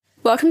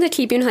Welcome to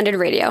Keep You 100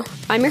 Radio.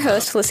 I'm your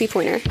host, Lissy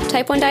Pointer,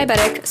 type 1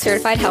 diabetic,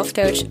 certified health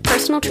coach,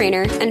 personal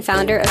trainer, and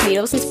founder of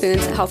Needles and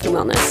Spoons Health and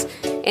Wellness.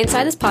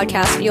 Inside this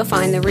podcast, you'll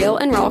find the real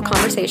and raw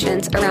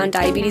conversations around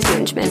diabetes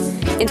management,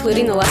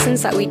 including the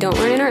lessons that we don't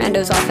learn in our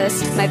endo's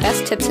office, my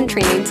best tips and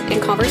trainings,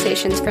 and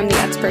conversations from the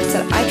experts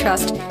that I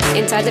trust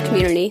inside the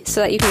community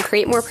so that you can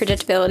create more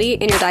predictability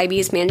in your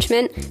diabetes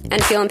management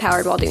and feel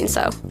empowered while doing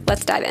so.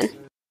 Let's dive in.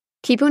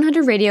 Keep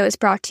 100 Radio is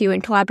brought to you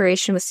in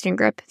collaboration with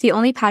SkinGrip, the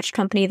only patch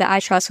company that I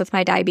trust with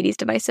my diabetes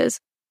devices.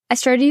 I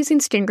started using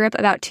SkinGrip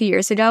about 2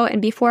 years ago,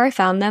 and before I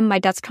found them, my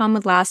Dexcom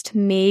would last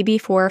maybe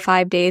 4 or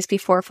 5 days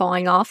before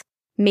falling off,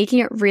 making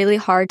it really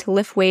hard to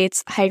lift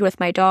weights, hike with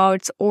my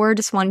dogs, or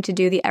just wanting to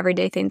do the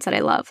everyday things that I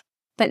love.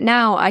 But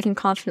now I can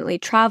confidently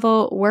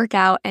travel, work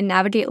out, and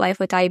navigate life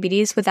with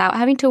diabetes without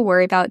having to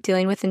worry about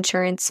dealing with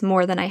insurance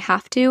more than I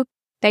have to,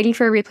 begging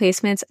for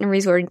replacements, and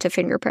resorting to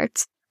finger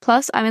pricks.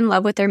 Plus, I'm in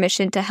love with their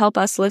mission to help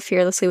us live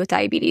fearlessly with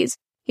diabetes.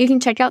 You can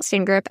check out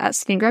SkinGrip at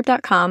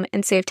skingrip.com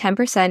and save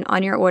 10%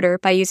 on your order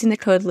by using the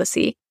code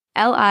LISSIE,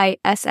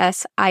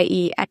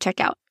 L-I-S-S-I-E, at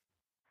checkout.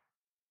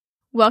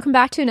 Welcome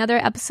back to another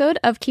episode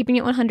of Keeping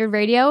It 100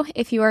 Radio.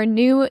 If you are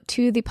new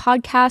to the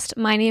podcast,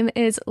 my name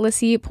is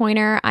Lissy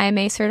Pointer. I am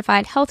a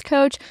certified health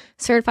coach,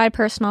 certified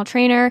personal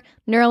trainer,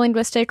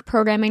 neurolinguistic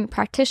programming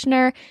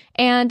practitioner,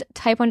 and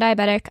type 1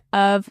 diabetic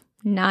of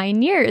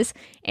 9 years,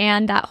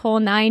 and that whole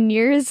 9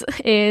 years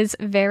is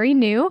very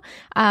new.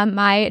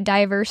 My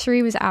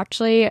diversary was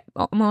actually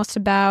almost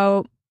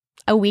about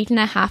a week and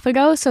a half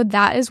ago, so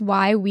that is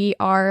why we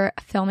are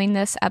filming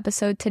this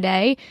episode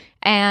today,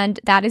 and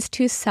that is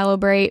to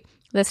celebrate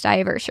this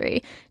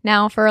diversary.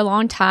 Now, for a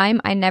long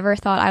time, I never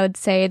thought I would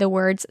say the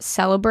words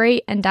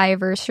celebrate and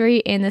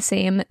diversary in the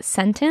same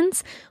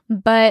sentence,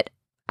 but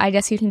I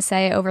guess you can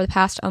say over the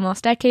past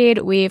almost decade,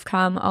 we've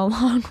come a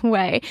long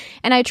way.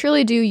 And I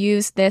truly do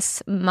use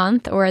this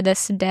month or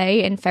this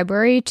day in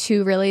February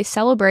to really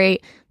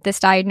celebrate this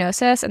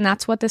diagnosis. And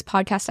that's what this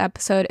podcast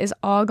episode is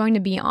all going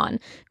to be on.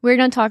 We're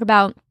going to talk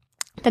about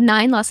the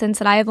 9 lessons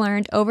that I have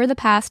learned over the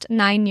past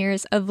 9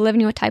 years of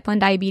living with type 1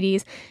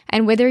 diabetes.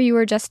 And whether you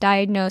were just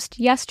diagnosed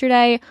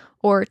yesterday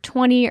or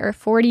 20 or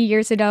 40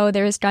 years ago,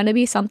 there's going to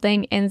be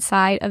something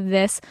inside of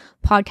this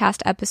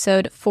podcast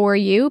episode for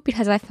you,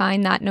 because I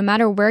find that no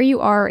matter where you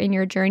are in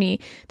your journey,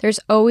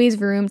 there's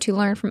always room to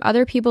learn from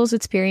other people's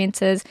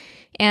experiences.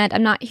 And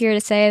I'm not here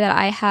to say that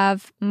I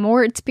have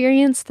more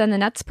experience than the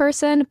next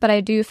person, but I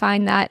do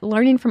find that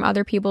learning from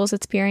other people's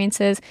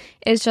experiences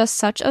is just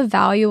such a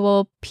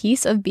valuable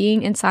piece of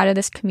being inside of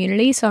this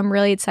community. So I'm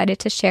really excited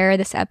to share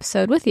this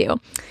episode with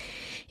you.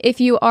 If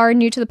you are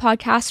new to the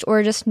podcast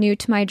or just new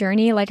to my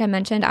journey, like I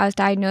mentioned, I was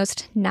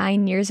diagnosed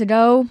 9 years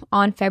ago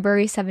on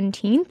February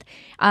 17th.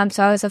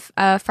 So I was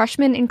a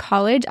freshman in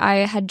college. I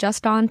had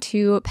just gone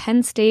to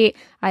Penn State.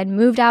 I had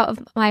moved out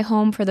of my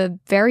home for the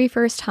very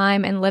first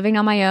time and living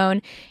on my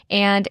own.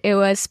 And it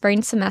was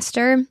spring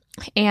semester.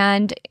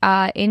 And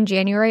in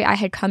January, I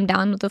had come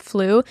down with the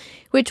flu,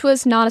 which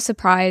was not a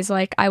surprise.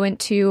 Like, I went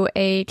to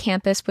a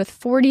campus with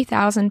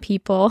 40,000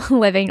 people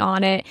living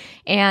on it,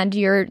 and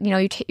you're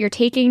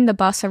taking the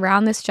bus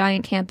around this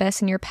giant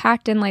campus, and you're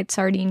packed in like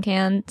sardine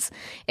cans.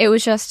 It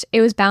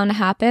was bound to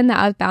happen that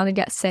I was bound to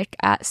get sick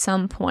at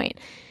some point.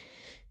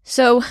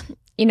 So,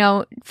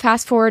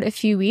 fast forward a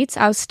few weeks,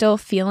 I was still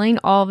feeling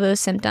all of those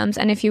symptoms.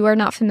 And if you are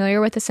not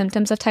familiar with the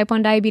symptoms of type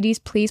 1 diabetes,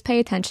 please pay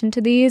attention to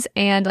these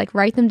and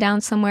write them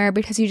down somewhere,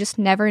 because you just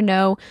never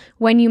know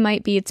when you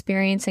might be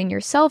experiencing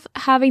yourself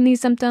having these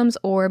symptoms,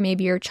 or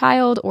maybe your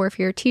child, or if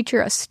you're a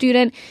teacher, a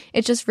student.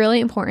 It's just really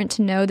important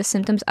to know the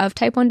symptoms of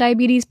type 1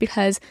 diabetes,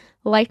 because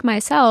like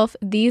myself,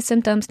 these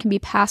symptoms can be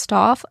passed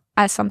off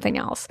as something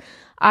else.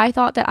 I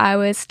thought that I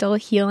was still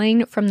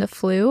healing from the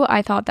flu.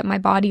 I thought that my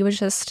body was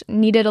just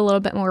needed a little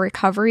bit more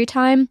recovery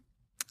time.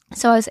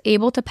 So I was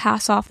able to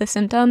pass off the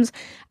symptoms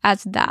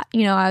as that.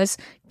 I was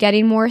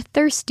getting more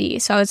thirsty.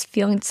 So I was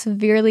feeling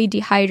severely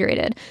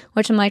dehydrated,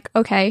 which I'm like,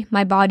 okay,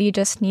 my body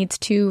just needs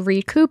to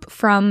recoup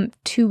from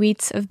 2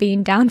 weeks of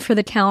being down for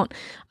the count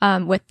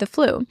with the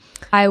flu.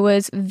 I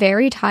was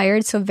very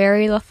tired, so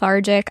very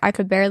lethargic. I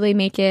could barely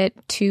make it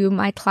to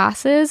my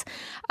classes.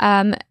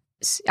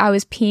 I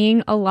was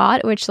peeing a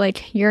lot, which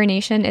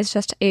urination is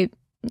just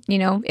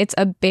it's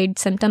a big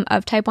symptom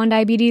of type 1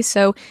 diabetes.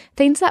 So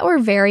things that were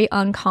very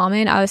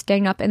uncommon, I was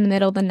getting up in the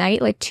middle of the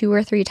night 2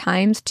 or 3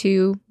 times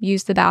to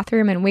use the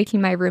bathroom and waking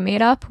my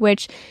roommate up,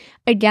 which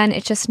again,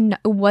 it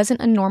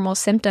wasn't a normal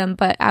symptom,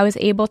 but I was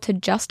able to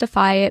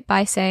justify it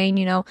by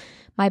saying,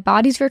 my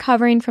body's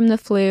recovering from the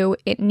flu.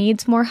 It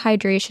needs more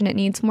hydration. It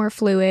needs more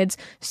fluids.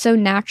 So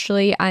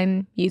naturally,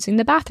 I'm using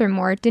the bathroom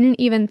more.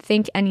 Didn't even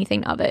think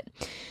anything of it.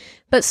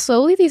 But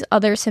slowly these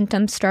other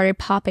symptoms started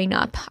popping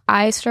up.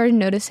 I started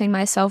noticing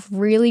myself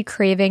really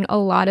craving a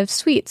lot of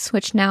sweets,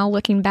 which now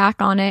looking back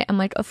on it, I'm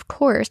like, of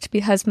course,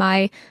 because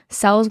my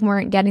cells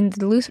weren't getting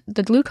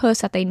the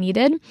glucose that they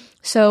needed.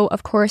 So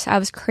of course I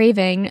was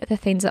craving the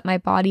things that my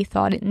body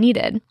thought it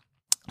needed.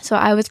 So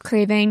I was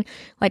craving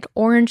like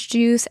orange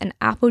juice and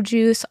apple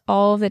juice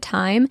all the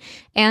time.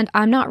 And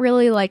I'm not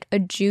really like a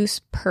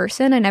juice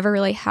person. I never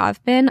really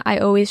have been. I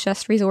always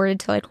just resorted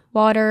to like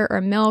water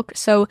or milk.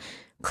 So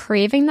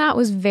craving that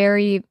was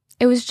it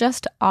was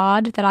just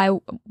odd that I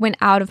went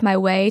out of my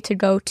way to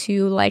go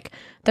to like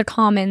the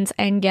Commons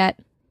and get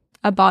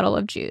a bottle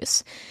of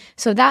juice.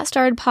 So that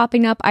started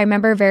popping up. I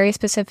remember very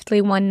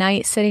specifically one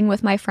night sitting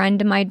with my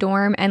friend in my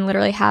dorm and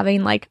literally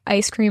having like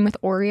ice cream with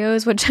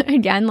Oreos, which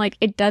again, like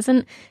it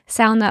doesn't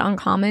sound that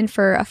uncommon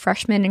for a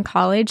freshman in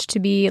college to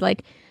be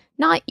like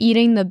not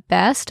eating the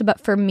best,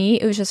 but for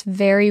me, it was just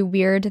very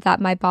weird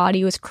that my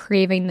body was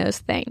craving those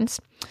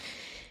things.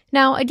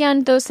 Now,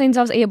 again, those things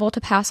I was able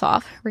to pass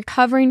off.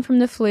 Recovering from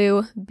the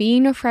flu,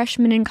 being a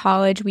freshman in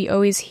college, we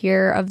always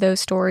hear of those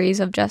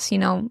stories of just,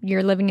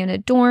 you're living in a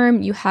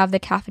dorm, you have the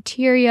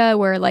cafeteria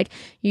where like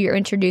you're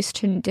introduced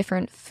to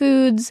different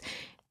foods.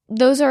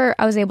 I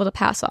was able to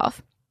pass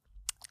off.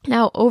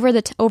 Now,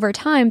 over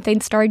time,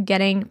 things started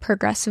getting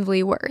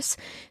progressively worse.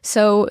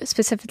 So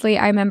specifically,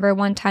 I remember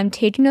one time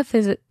taking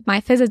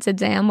my physics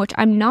exam, which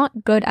I'm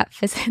not good at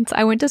physics.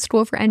 I went to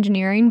school for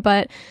engineering,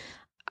 but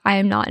I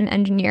am not an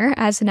engineer,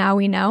 as now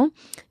we know.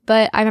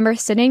 But I remember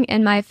sitting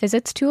in my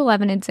Physics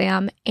 211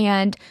 exam,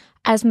 and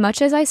as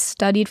much as I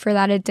studied for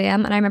that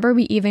exam, and I remember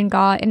we even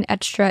got an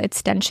extra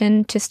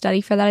extension to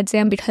study for that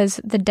exam because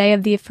the day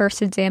of the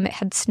first exam it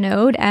had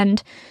snowed,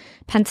 and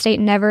Penn State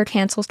never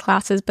cancels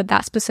classes, but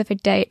that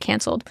specific day it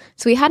canceled.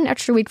 So we had an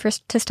extra week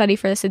to study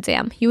for this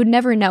exam. You would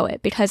never know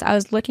it because I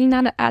was looking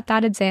at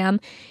that exam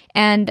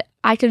and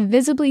I could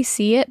visibly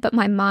see it, but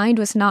my mind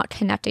was not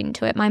connecting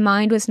to it. My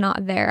mind was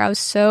not there. I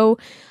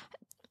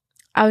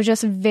was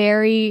just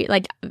very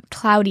like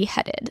cloudy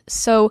headed.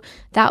 So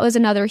that was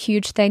another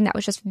huge thing that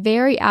was just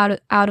very out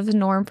of the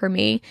norm for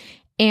me.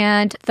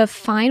 And the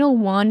final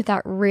one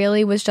that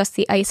really was just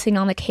the icing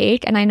on the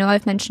cake, and I know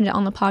I've mentioned it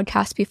on the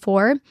podcast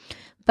before,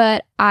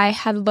 but I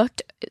had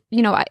looked,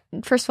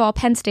 first of all,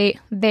 Penn State,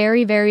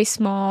 very, very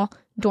small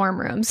dorm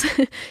rooms.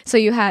 So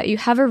you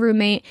have a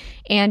roommate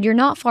and you're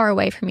not far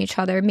away from each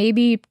other,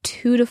 maybe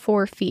 2 to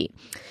 4 feet.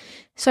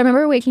 So I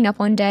remember waking up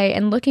one day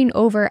and looking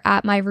over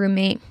at my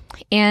roommate,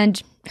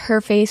 and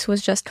her face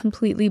was just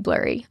completely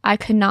blurry. I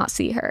could not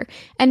see her.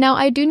 And now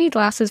I do need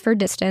glasses for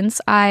distance.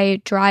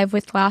 I drive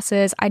with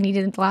glasses. I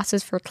needed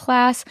glasses for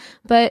class.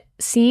 But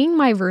seeing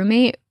my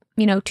roommate,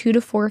 2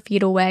 to 4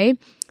 feet away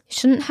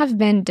shouldn't have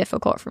been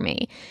difficult for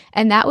me.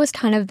 And that was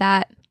kind of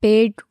that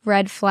big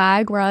red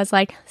flag where I was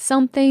like,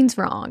 something's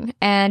wrong.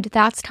 And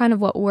that's kind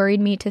of what worried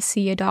me to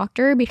see a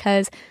doctor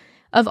because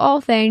of all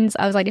things,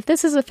 I was like, if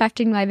this is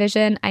affecting my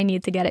vision, I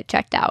need to get it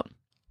checked out.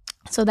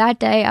 So that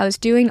day I was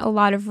doing a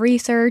lot of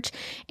research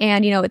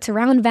and, it's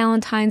around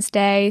Valentine's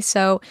Day.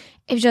 So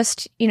it was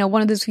just,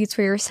 one of those weeks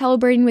where you're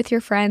celebrating with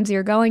your friends,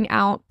 you're going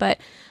out, but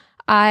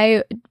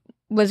I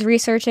was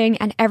researching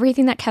and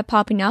everything that kept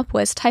popping up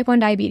was type 1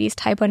 diabetes.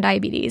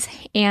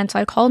 And so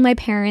I called my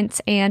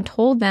parents and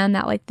told them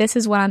that like, this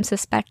is what I'm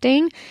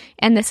suspecting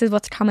and this is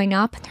what's coming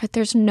up.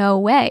 There's no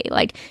way,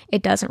 like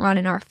it doesn't run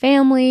in our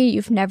family.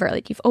 You've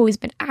always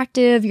been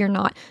active. You're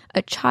not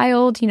a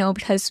child,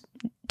 because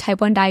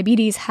type 1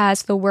 diabetes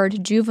has the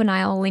word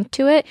juvenile linked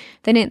to it.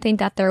 They didn't think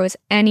that there was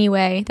any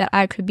way that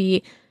I could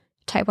be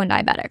type 1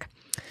 diabetic.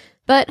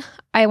 But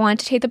I wanted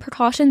to take the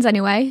precautions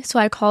anyway, so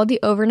I called the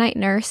overnight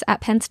nurse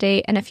at Penn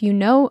State, and if you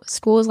know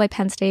schools like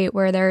Penn State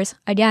where there's,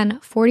 again,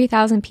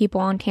 40,000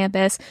 people on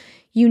campus,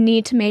 you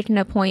need to make an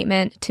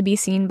appointment to be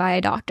seen by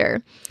a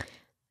doctor.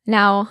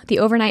 Now, the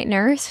overnight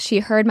nurse, she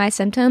heard my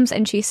symptoms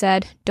and she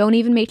said, don't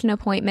even make an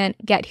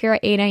appointment, get here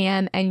at 8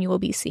 a.m. and you will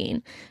be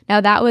seen.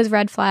 Now, that was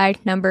red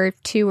flag number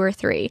 2 or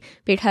 3,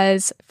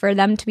 because for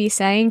them to be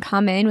saying,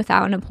 come in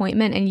without an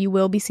appointment and you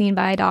will be seen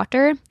by a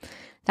doctor,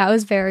 that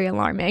was very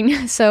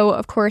alarming. So,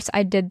 of course,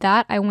 I did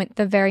that. I went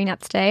the very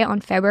next day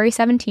on February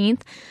 17th.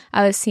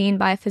 I was seen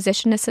by a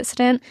physician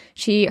assistant.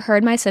 She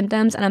heard my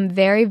symptoms, and I'm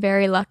very,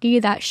 very lucky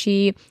that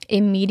she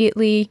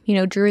immediately,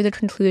 drew the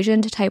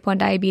conclusion to type 1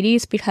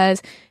 diabetes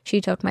because she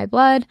took my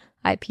blood,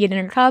 I peed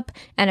in her cup,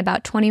 and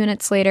about 20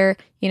 minutes later,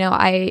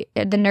 the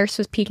nurse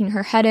was peeking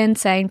her head in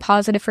saying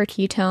positive for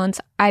ketones.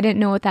 I didn't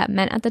know what that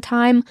meant at the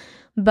time,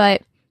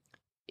 but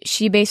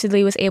she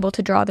basically was able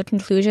to draw the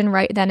conclusion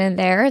right then and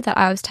there that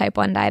I was type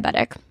 1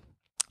 diabetic.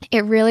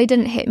 It really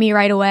didn't hit me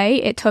right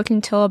away. It took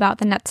until about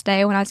the next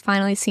day when I was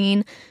finally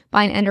seen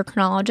by an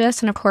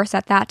endocrinologist. And of course,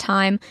 at that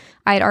time,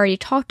 I had already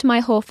talked to my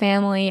whole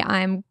family.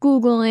 I'm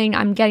Googling,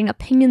 I'm getting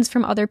opinions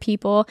from other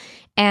people,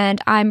 and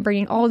I'm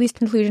bringing all these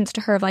conclusions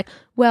to her of like,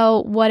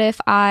 well, what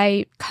if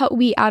I cut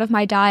wheat out of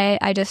my diet?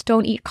 I just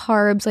don't eat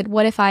carbs. Like,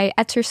 what if I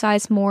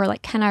exercise more?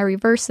 Like, can I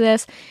reverse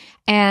this?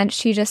 And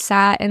she just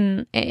sat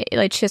and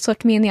she just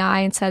looked me in the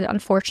eye and said,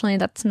 unfortunately,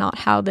 that's not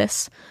how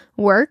this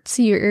works.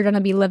 You're going to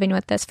be living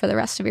with this for the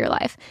rest of your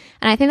life.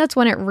 And I think that's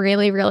when it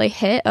really, really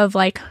hit of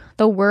like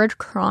the word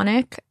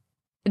chronic.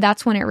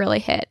 That's when it really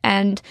hit.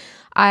 And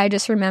I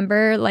just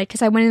remember, like,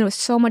 because I went in with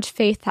so much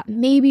faith that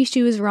maybe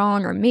she was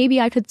wrong, or maybe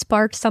I could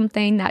spark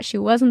something that she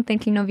wasn't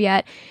thinking of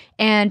yet.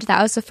 And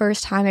that was the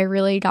first time I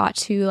really got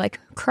to, like,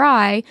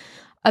 cry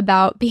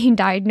about being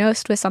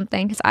diagnosed with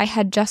something, because I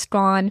had just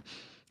gone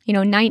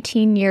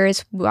 19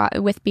 years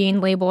with being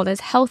labeled as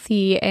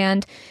healthy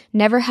and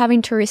never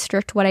having to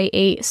restrict what I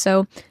ate.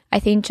 So I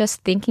think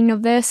just thinking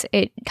of this,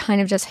 it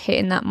kind of just hit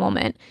in that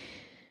moment.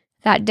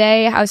 That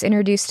day, I was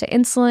introduced to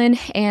insulin,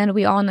 and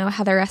we all know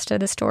how the rest of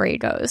the story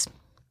goes.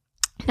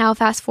 Now,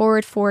 fast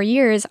forward 4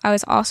 years, I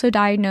was also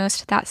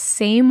diagnosed that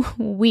same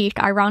week,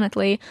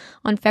 ironically,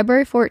 on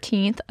February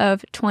 14th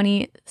of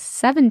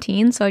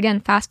 2017. So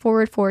again, fast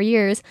forward 4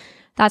 years,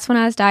 that's when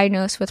I was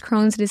diagnosed with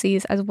Crohn's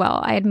disease as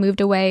well. I had moved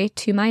away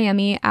to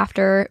Miami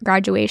after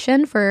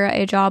graduation for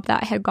a job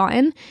that I had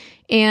gotten,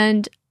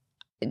 and,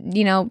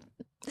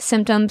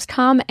 symptoms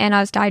come, and I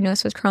was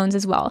diagnosed with Crohn's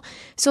as well.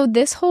 So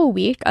this whole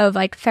week of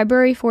like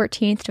February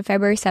 14th to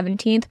February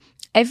 17th,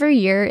 every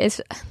year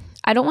is,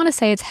 I don't want to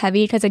say it's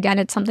heavy, because again,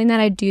 it's something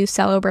that I do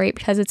celebrate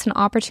because it's an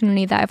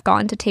opportunity that I've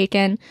gotten to take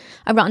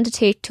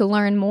to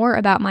learn more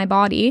about my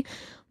body.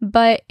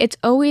 But it's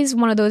always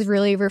one of those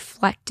really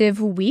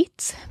reflective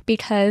weeks,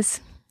 because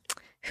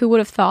who would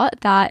have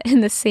thought that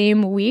in the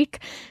same week,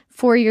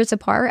 4 years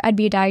apart, I'd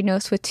be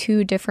diagnosed with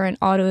 2 different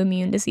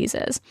autoimmune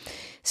diseases.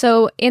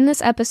 So in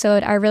this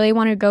episode, I really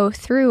want to go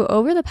through,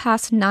 over the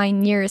past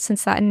 9 years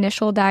since that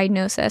initial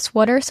diagnosis,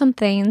 what are some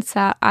things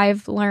that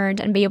I've learned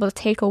and be able to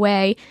take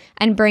away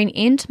and bring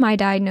into my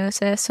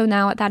diagnosis, so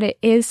now that it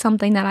is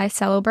something that I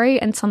celebrate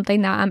and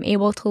something that I'm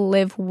able to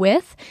live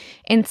with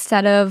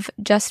instead of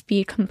just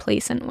be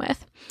complacent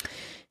with.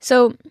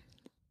 So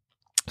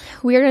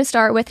we're going to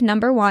start with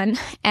number 1,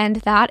 and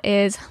that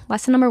is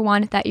lesson number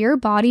 1, that your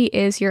body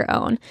is your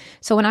own.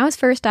 So when I was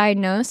first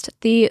diagnosed,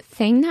 the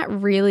thing that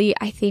really,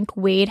 I think,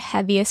 weighed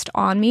heaviest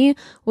on me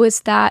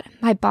was that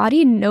my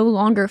body no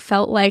longer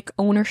felt like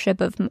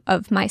ownership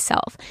of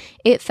myself.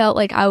 It felt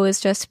like I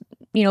was just,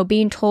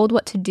 being told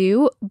what to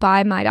do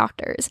by my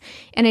doctors.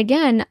 And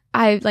again,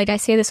 I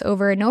say this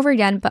over and over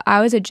again, but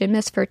I was a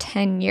gymnast for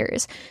 10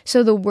 years.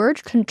 So the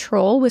word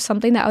control was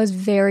something that I was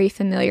very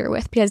familiar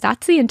with, because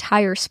that's the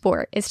entire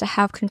sport, is to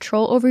have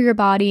control over your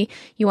body.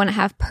 You want to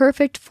have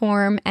perfect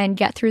form and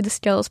get through the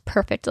skills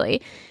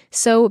perfectly.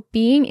 So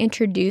being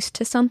introduced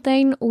to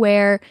something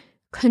where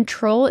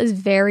control is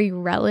very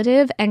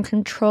relative, and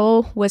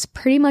control was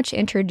pretty much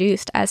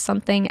introduced as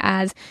something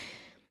as,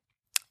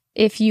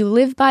 if you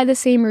live by the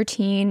same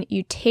routine,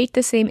 you take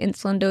the same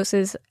insulin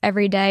doses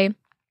every day,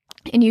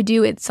 and you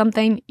do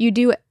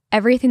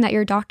everything that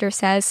your doctor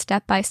says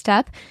step by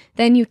step,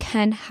 then you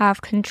can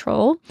have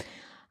control.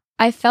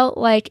 I felt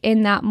like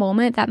in that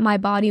moment that my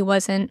body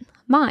wasn't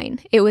mine.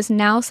 It was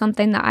now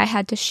something that I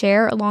had to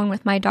share along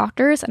with my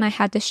doctors, and I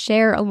had to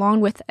share along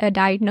with a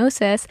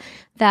diagnosis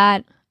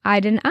that I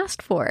didn't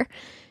ask for.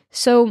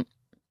 So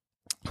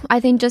I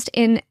think just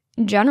in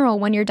general,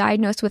 when you're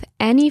diagnosed with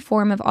any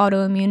form of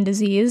autoimmune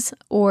disease,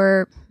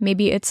 or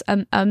maybe it's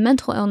a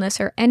mental illness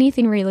or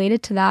anything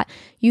related to that,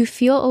 you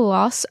feel a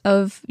loss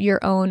of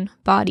your own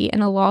body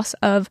and a loss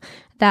of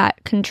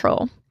that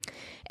control.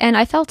 And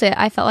I felt it.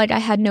 I felt like I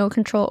had no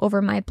control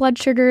over my blood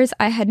sugars.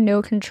 I had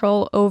no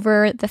control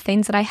over the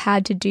things that I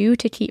had to do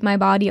to keep my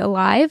body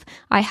alive.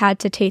 I had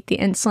to take the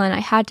insulin. I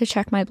had to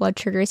check my blood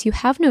sugars. You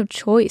have no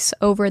choice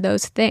over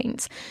those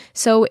things.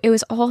 So it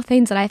was all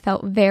things that I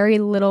felt very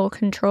little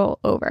control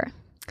over.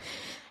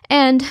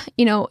 And,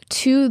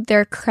 to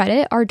their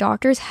credit, our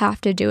doctors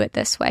have to do it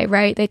this way,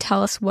 right? They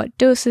tell us what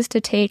doses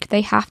to take. They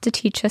have to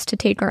teach us to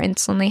take our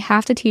insulin. They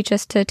have to teach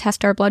us to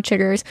test our blood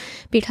sugars,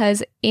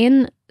 because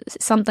in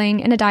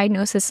a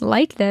diagnosis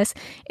like this,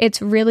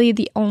 it's really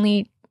the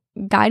only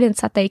guidance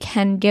that they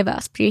can give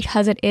us,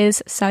 because it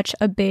is such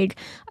a big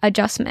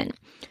adjustment.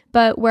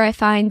 But where I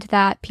find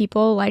that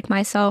people like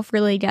myself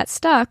really get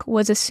stuck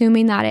was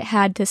assuming that it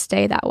had to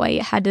stay that way.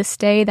 It had to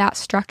stay that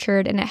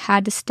structured, and it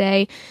had to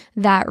stay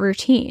that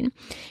routine.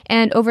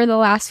 And over the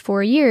last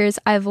 4 years,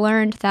 I've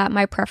learned that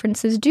my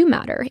preferences do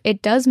matter.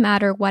 It does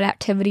matter what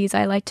activities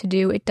I like to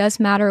do. It does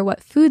matter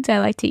what foods I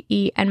like to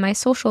eat, and my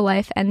social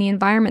life and the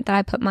environment that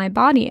I put my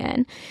body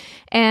in.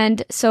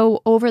 And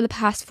so over the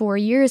past 4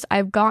 years,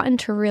 I've gotten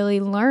to really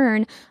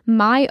learn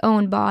my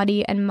own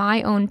body and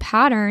my own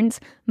patterns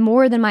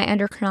more than my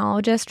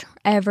endocrinologist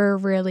ever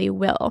really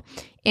will.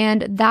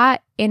 And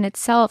that in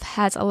itself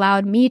has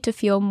allowed me to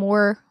feel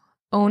more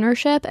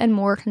ownership and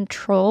more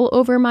control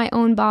over my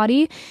own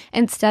body,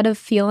 instead of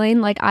feeling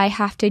like I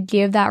have to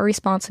give that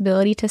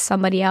responsibility to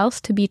somebody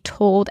else to be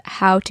told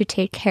how to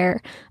take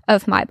care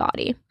of my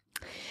body.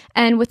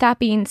 And with that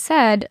being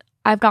said,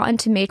 I've gotten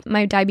to make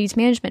my diabetes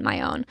management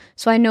my own.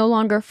 So I no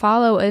longer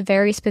follow a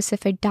very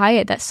specific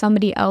diet that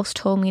somebody else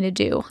told me to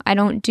do. I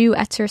don't do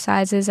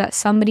exercises that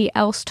somebody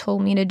else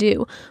told me to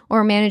do,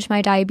 or manage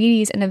my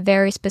diabetes in a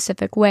very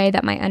specific way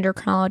that my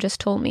endocrinologist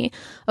told me.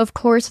 Of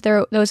course,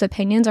 those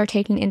opinions are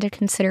taken into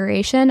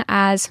consideration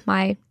as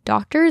my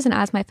doctors and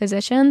as my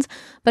physicians,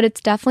 but it's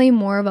definitely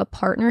more of a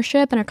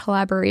partnership and a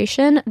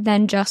collaboration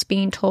than just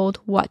being told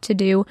what to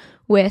do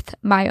with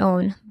my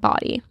own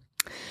body.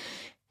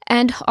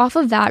 And off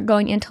of that,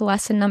 going into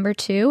lesson number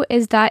 2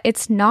 is that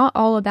it's not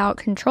all about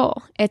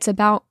control. It's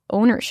about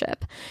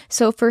ownership.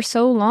 So for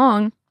so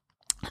long,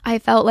 I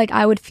felt like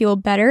I would feel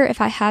better if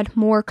I had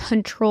more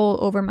control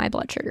over my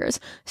blood sugars.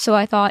 So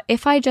I thought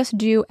if I just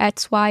do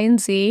X, Y,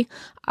 and Z,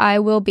 I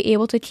will be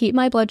able to keep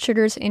my blood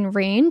sugars in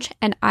range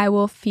and I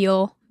will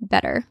feel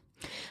better.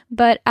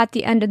 But at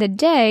the end of the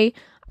day,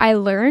 I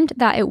learned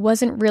that it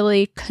wasn't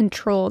really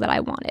control that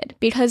I wanted,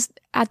 because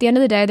at the end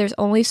of the day, there's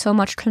only so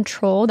much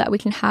control that we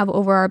can have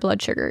over our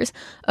blood sugars.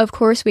 Of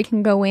course, we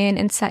can go in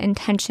and set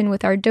intention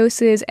with our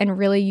doses and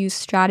really use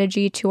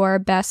strategy to our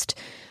best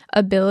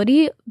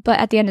ability.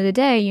 But at the end of the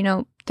day,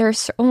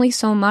 there's only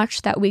so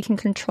much that we can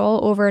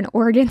control over an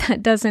organ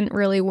that doesn't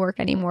really work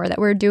anymore, that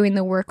we're doing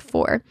the work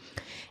for.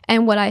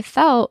 And what I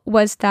felt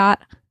was that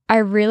I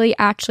really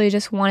actually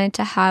just wanted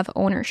to have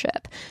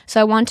ownership.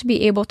 So I wanted to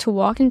be able to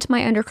walk into my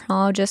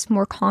endocrinologist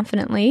more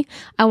confidently.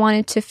 I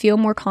wanted to feel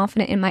more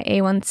confident in my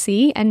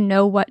A1C and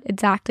know what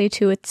exactly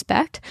to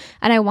expect.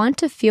 And I want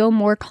to feel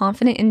more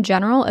confident in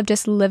general of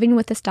just living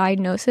with this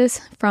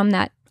diagnosis on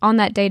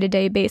that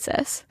day-to-day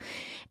basis.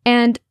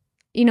 And,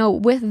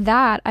 with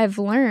that, I've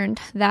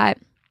learned that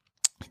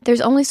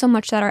there's only so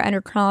much that our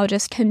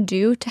endocrinologist can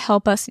do to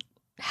help us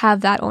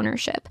have that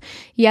ownership.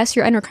 Yes,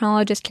 your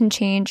endocrinologist can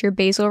change your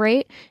basal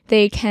rate.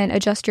 They can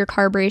adjust your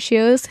carb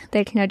ratios.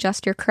 They can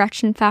adjust your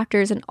correction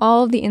factors and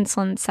all of the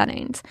insulin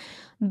settings.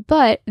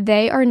 But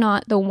they are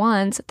not the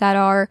ones that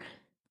are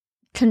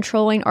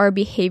controlling our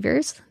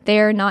behaviors. They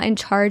are not in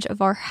charge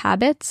of our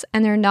habits,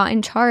 and they're not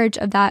in charge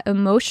of that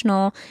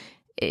emotional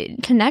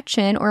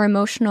connection or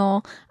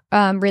emotional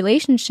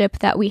relationship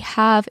that we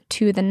have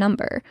to the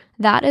number.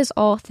 That is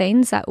all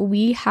things that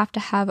we have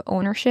to have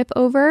ownership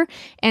over.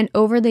 And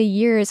over the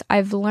years,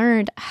 I've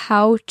learned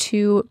how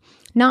to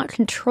not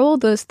control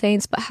those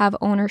things, but have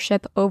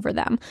ownership over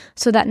them,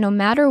 so that no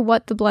matter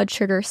what the blood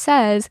sugar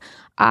says,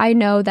 I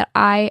know that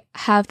I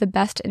have the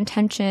best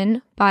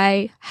intention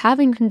by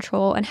having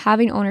control and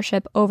having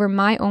ownership over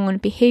my own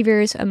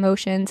behaviors,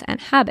 emotions, and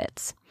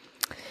habits.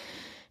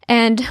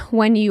 And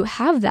when you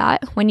have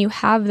that, when you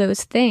have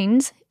those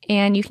things,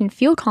 and you can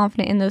feel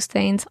confident in those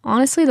things,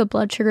 honestly, the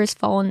blood sugars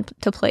fall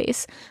into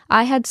place.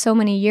 I had so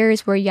many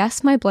years where,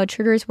 yes, my blood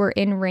sugars were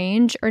in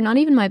range, or not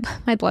even my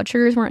blood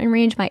sugars weren't in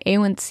range, my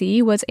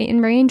A1C was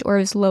in range or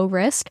was low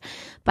risk,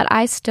 but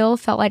I still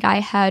felt like I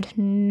had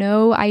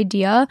no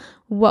idea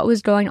what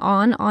was going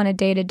on a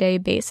day-to-day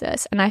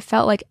basis. And I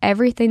felt like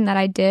everything that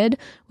I did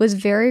was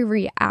very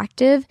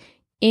reactive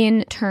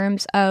in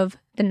terms of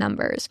the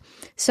numbers.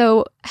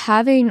 So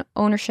having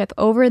ownership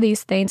over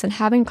these things and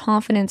having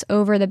confidence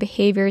over the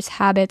behaviors,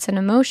 habits, and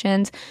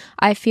emotions,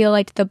 I feel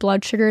like the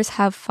blood sugars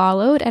have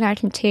followed and I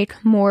can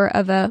take more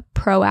of a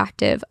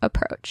proactive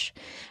approach.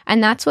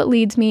 And that's what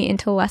leads me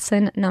into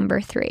lesson number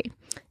 3.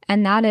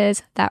 And that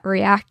is that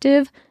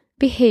reactive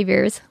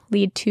behaviors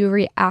lead to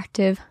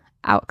reactive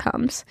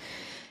outcomes.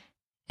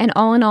 And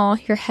all in all,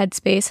 your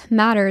headspace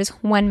matters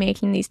when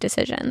making these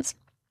decisions.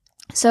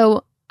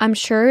 So I'm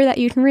sure that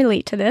you can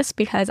relate to this,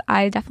 because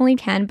I definitely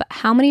can, but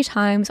how many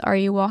times are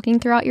you walking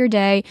throughout your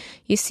day,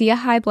 you see a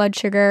high blood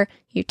sugar,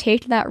 you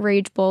take that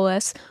rage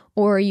bolus,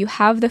 or you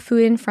have the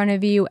food in front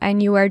of you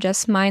and you are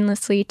just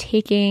mindlessly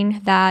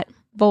taking that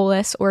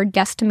bolus or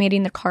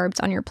guesstimating the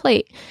carbs on your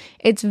plate?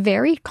 It's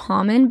very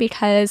common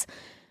because,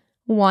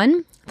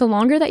 one, the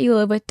longer that you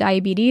live with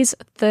diabetes,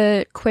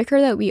 the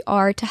quicker that we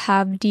are to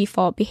have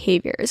default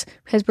behaviors,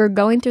 because we're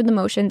going through the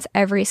motions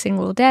every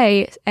single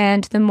day,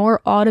 and the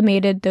more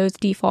automated those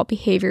default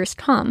behaviors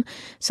come.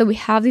 So we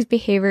have these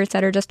behaviors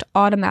that are just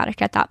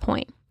automatic at that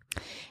point.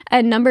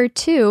 And number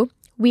 2,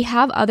 we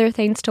have other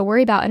things to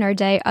worry about in our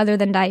day other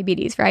than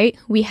diabetes, right?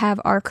 We have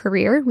our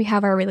career, we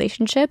have our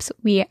relationships,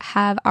 we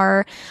have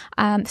our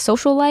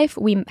social life,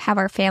 we have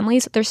our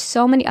families. There's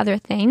so many other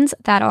things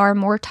that are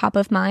more top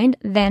of mind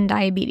than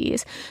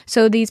diabetes.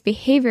 So these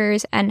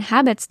behaviors and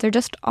habits, they're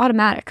just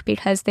automatic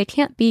because they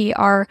can't be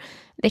our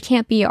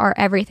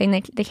everything.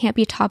 They can't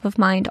be top of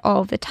mind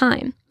all the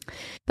time.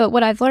 But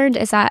what I've learned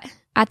is that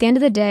at the end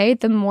of the day,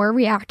 the more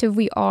reactive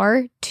we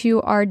are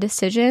to our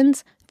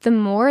decisions, the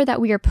more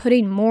that we are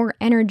putting more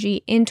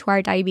energy into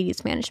our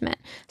diabetes management.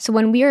 So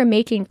when we are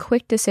making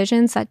quick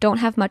decisions that don't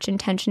have much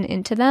intention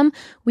into them,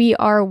 we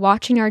are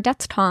watching our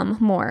Dexcom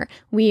more.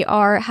 We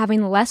are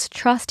having less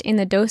trust in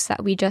the dose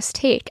that we just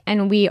take,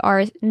 and we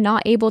are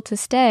not able to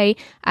stay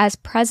as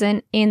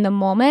present in the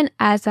moment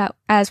as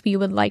as we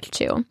would like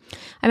to.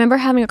 I remember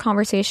having a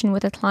conversation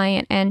with a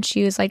client and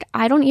she was like,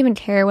 I don't even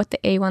care what the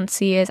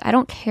A1C is. I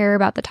don't care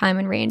about the time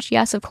in range.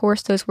 Yes, of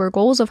course, those were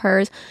goals of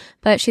hers,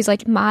 but she's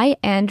like, my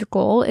end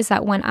goal is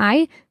that when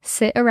I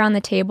sit around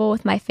the table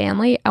with my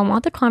family, I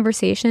want the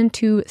conversation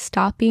to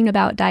stop being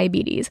about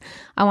diabetes.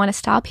 I want to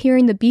stop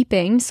hearing the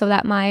beeping so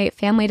that my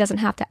family doesn't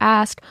have to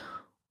ask,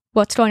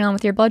 what's going on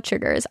with your blood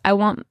sugars? I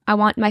want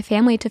my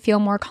family to feel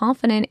more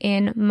confident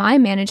in my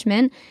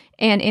management,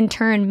 and in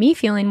turn me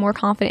feeling more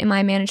confident in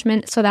my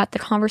management, so that the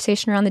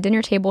conversation around the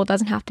dinner table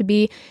doesn't have to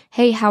be,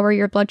 hey, how are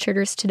your blood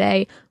sugars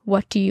today?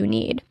 What do you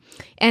need?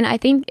 And I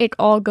think it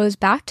all goes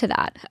back to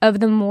that,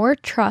 of the more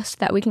trust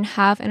that we can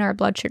have in our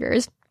blood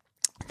sugars,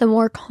 the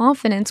more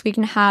confidence we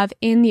can have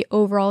in the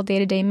overall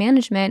day-to-day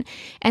management.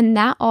 And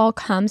that all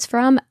comes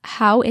from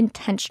how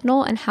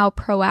intentional and how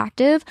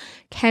proactive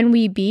can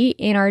we be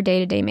in our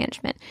day-to-day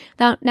management.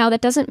 Now,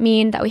 that doesn't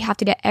mean that we have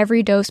to get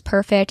every dose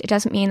perfect. It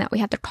doesn't mean that we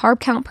have to carb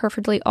count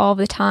perfectly all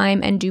the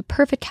time and do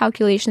perfect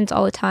calculations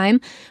all the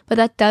time. But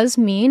that does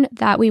mean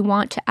that we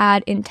want to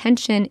add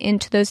intention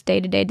into those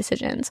day-to-day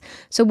decisions.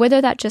 So whether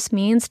that just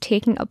means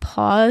taking a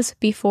pause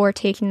before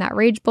taking that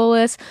rage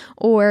bolus,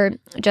 or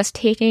just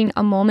taking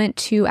a moment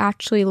to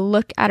actually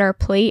look at our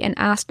plate and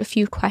ask a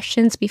few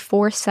questions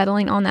before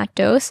settling on that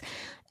dose,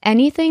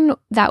 anything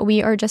that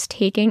we are just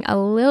taking a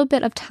little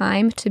bit of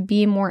time to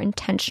be more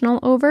intentional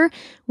over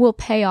will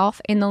pay off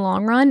in the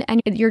long run.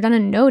 And you're going to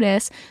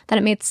notice that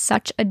it made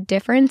such a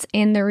difference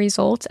in the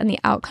results and the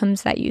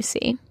outcomes that you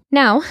see.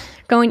 Now,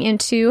 going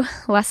into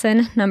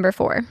lesson number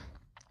 4.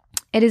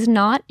 It is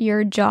not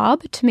your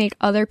job to make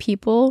other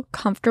people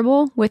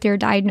comfortable with your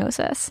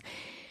diagnosis.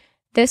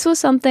 This was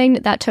something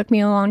that took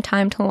me a long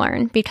time to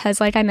learn because,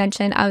 like I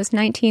mentioned, I was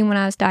 19 when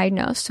I was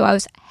diagnosed. So I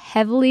was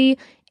heavily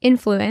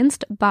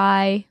influenced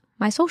by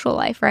my social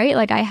life, right?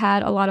 Like I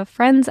had a lot of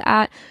friends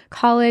at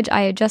college.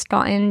 I had just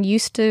gotten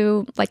used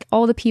to like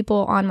all the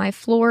people on my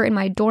floor in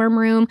my dorm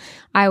room.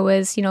 I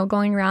was,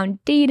 going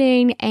around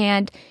dating,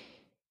 and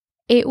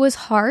it was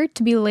hard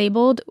to be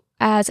labeled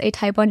as a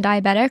type 1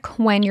 diabetic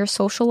when your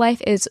social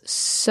life is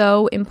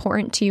so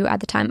important to you at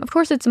the time. Of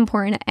course, it's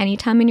important at any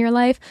time in your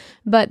life,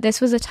 but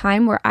this was a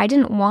time where I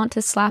didn't want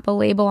to slap a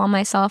label on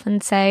myself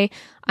and say,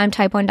 I'm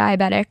type 1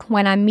 diabetic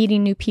when I'm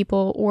meeting new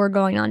people or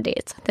going on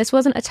dates. This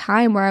wasn't a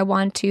time where I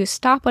wanted to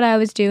stop what I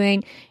was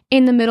doing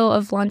in the middle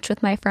of lunch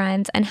with my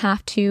friends and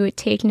have to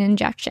take an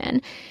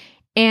injection.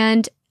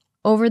 And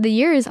over the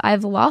years,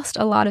 I've lost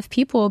a lot of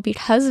people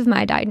because of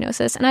my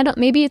diagnosis. And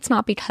maybe it's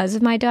not because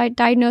of my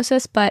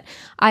diagnosis, but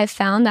I've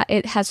found that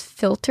it has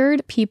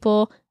filtered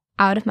people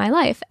out of my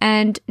life.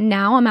 And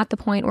now I'm at the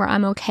point where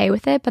I'm okay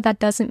with it, but that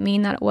doesn't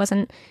mean that it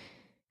wasn't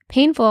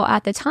painful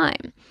at the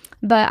time.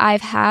 But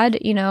I've had,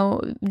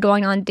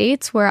 going on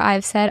dates where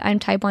I've said I'm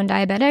type 1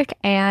 diabetic,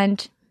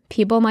 and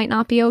people might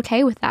not be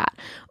okay with that.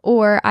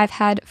 Or I've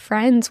had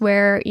friends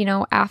where,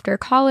 after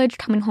college,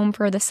 coming home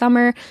for the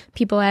summer,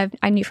 people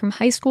I knew from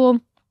high school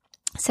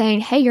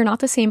saying, hey, you're not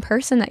the same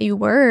person that you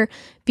were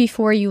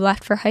before you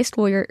left for high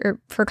school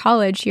or for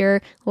college.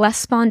 You're less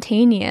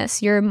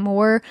spontaneous. You're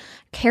more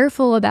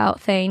careful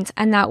about things.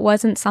 And that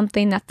wasn't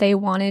something that they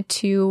wanted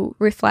to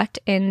reflect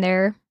in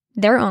their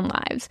own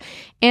lives.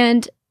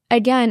 And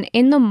again,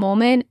 in the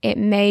moment, it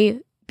may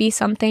be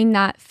something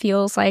that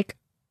feels like,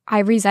 I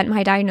resent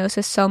my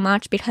diagnosis so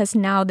much because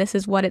now this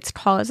is what it's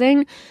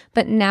causing.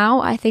 But now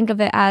I think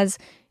of it as,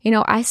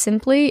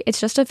 it's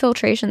just a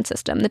filtration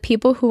system. The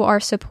people who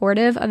are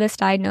supportive of this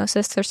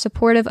diagnosis, they're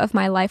supportive of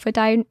my life with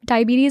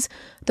diabetes,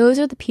 those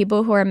are the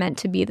people who are meant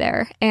to be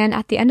there. And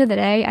at the end of the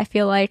day, I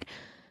feel like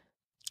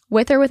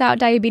with or without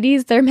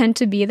diabetes, they're meant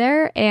to be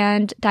there.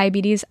 And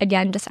diabetes,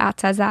 again, just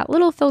acts as that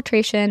little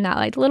filtration,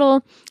 that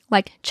little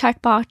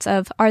checkbox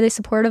of, are they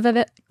supportive of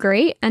it?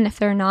 Great. And if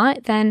they're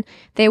not, then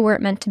they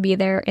weren't meant to be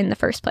there in the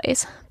first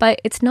place.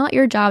 But it's not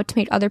your job to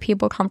make other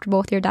people comfortable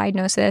with your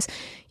diagnosis.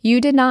 You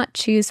did not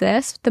choose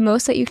this. The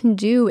most that you can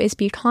do is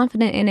be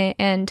confident in it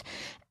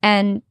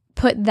and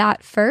put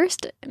that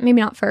first,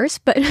 maybe not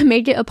first, but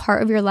make it a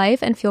part of your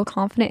life and feel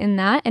confident in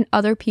that. And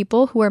other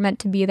people who are meant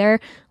to be there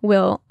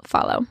will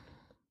follow.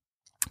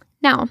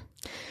 Now,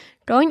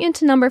 going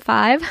into number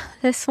 5,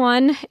 this is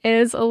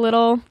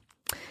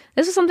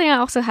something I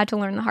also had to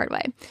learn the hard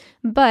way,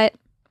 but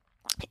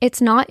it's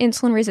not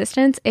insulin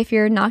resistance if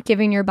you're not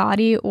giving your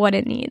body what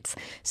it needs.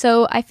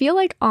 So I feel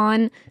like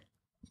on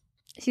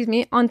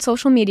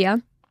social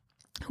media,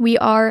 we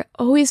are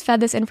always fed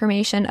this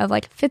information of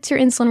fix your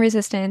insulin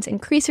resistance,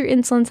 increase your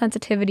insulin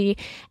sensitivity.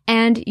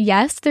 And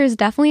yes, there's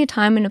definitely a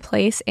time and a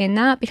place in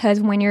that, because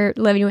when you're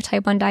living with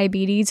type 1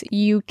 diabetes,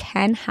 you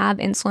can have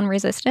insulin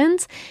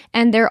resistance.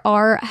 And there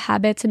are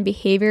habits and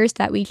behaviors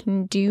that we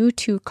can do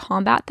to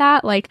combat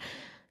that, like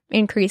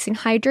increasing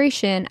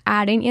hydration,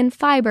 adding in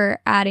fiber,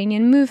 adding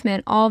in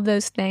movement, all of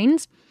those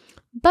things.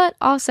 But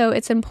also,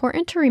 it's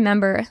important to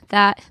remember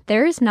that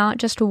there is not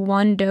just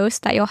one dose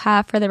that you'll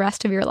have for the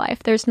rest of your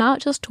life. There's not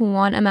just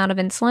one amount of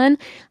insulin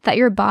that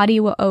your body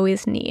will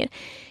always need.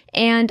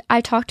 And I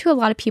talk to a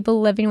lot of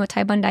people living with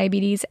type 1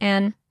 diabetes,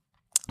 and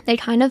they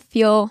kind of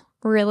feel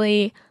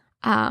really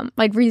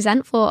like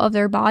resentful of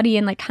their body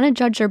and like kind of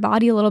judge their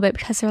body a little bit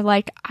because they're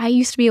like, I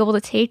used to be able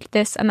to take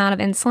this amount of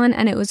insulin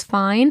and it was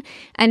fine,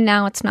 and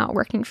now it's not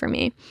working for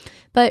me.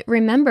 But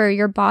remember,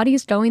 your body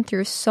is going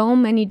through so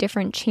many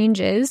different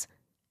changes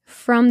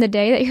from the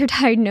day that you're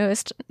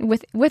diagnosed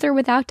with or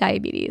without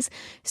diabetes.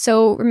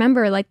 So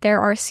remember, like,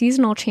 there are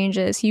seasonal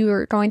changes. You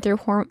are going through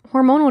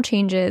hormonal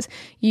changes.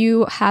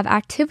 You have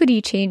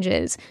activity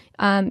changes.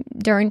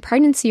 During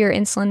pregnancy, your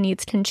insulin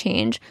needs can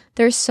change.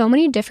 There's so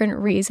many different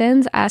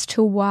reasons as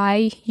to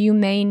why you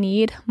may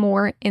need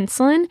more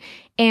insulin,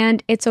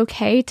 and it's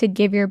okay to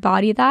give your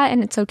body that,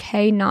 and it's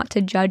okay not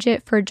to judge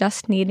it for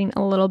just needing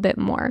a little bit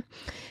more.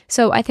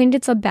 So I think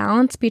it's a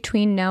balance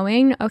between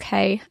knowing,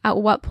 okay, at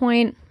what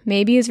point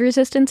maybe is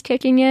resistance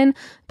kicking in,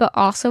 but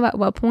also at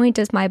what point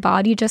does my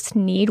body just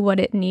need what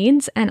it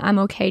needs, and I'm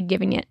okay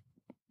giving it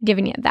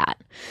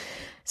that.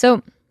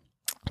 So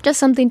just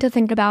something to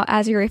think about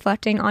as you're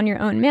reflecting on your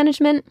own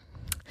management.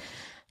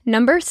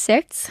 Number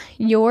 6,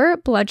 your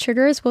blood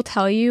sugars will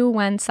tell you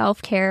when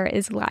self-care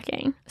is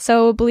lacking.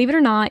 So believe it or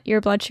not,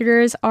 your blood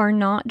sugars are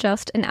not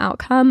just an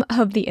outcome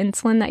of the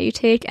insulin that you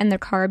take and the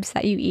carbs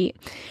that you eat.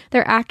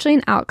 They're actually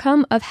an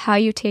outcome of how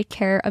you take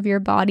care of your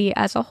body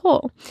as a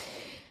whole.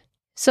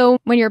 So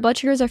when your blood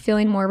sugars are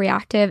feeling more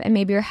reactive and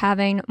maybe you're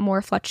having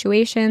more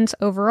fluctuations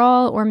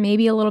overall, or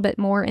maybe a little bit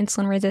more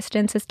insulin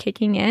resistance is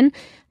kicking in,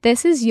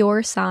 this is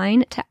your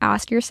sign to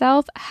ask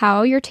yourself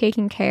how you're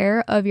taking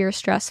care of your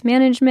stress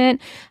management,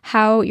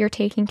 how you're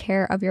taking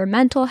care of your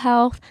mental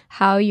health,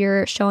 how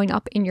you're showing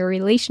up in your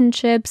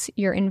relationships,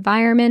 your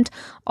environment,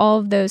 all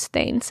of those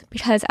things.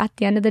 Because at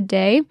the end of the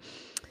day,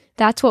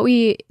 that's what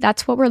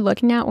we're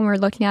looking at when we're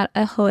looking at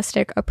a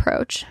holistic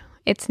approach.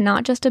 It's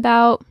not just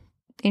about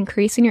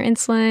increasing your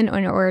insulin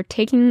or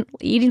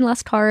eating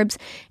less carbs.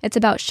 It's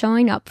about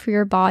showing up for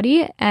your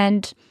body,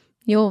 and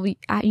you'll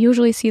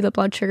usually see the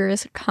blood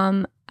sugars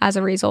come as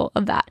a result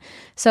of that.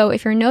 So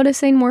if you're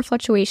noticing more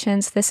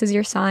fluctuations, this is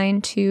your sign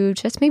to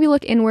just maybe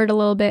look inward a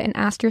little bit and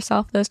ask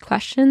yourself those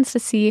questions to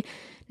see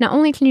not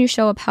only can you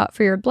show up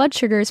for your blood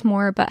sugars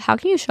more, but how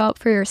can you show up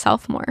for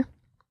yourself more?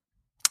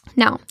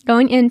 Now,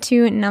 going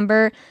into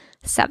number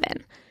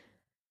 7.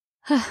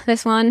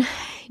 This one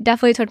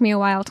definitely took me a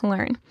while to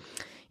learn.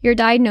 Your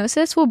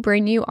diagnosis will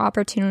bring you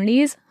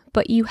opportunities,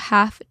 but you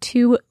have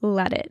to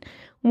let it.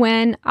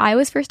 When I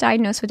was first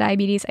diagnosed with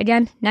diabetes,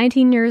 again,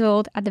 19 years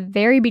old, at the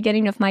very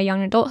beginning of my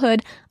young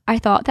adulthood, I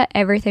thought that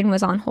everything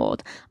was on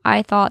hold.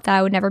 I thought that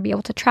I would never be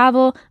able to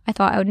travel. I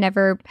thought I would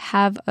never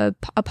have a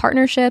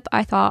partnership.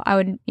 I thought I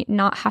would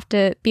not have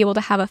to be able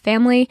to have a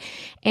family.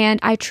 And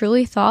I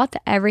truly thought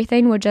that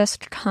everything would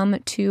just come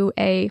to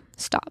a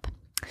stop.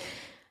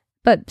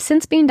 But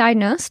since being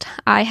diagnosed,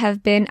 I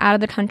have been out of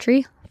the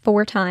country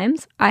 4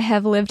 times. I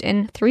have lived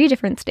in 3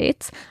 different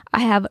states. I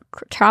have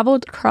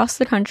traveled across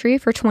the country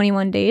for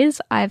 21 days.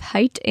 I've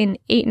hiked in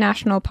 8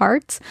 national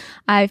parks.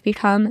 I've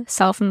become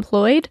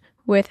self-employed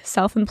with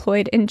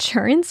self-employed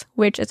insurance,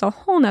 which is a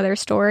whole nother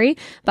story.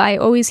 But I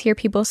always hear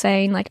people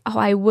saying like, oh,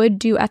 I would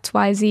do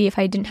XYZ if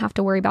I didn't have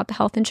to worry about the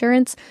health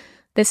insurance.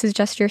 This is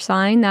just your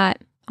sign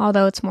that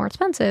although it's more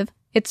expensive,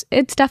 it's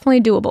definitely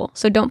doable.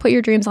 So don't put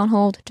your dreams on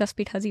hold just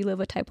because you live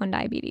with type 1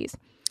 diabetes.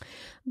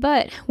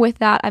 But with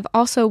that, I've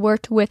also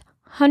worked with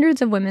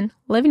hundreds of women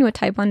living with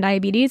type 1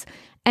 diabetes,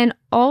 and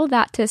all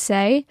that to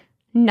say,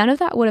 none of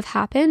that would have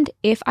happened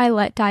if I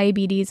let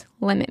diabetes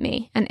limit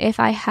me, and if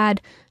I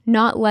had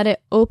not let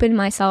it open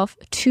myself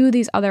to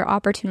these other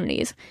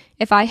opportunities.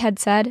 If I had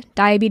said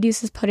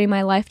diabetes is putting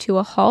my life to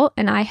a halt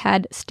and I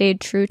had stayed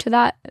true to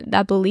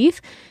that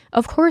belief,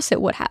 of course it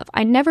would have.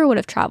 I never would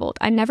have traveled.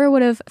 I never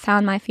would have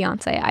found my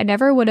fiance. I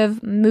never would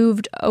have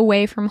moved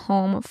away from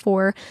home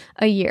for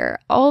a year.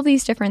 All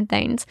these different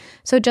things.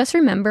 So just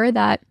remember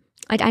that,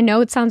 like, I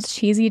know it sounds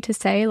cheesy to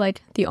say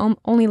like the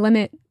only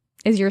limit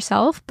is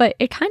yourself, but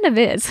it kind of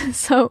is.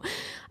 So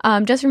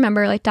just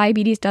remember, like,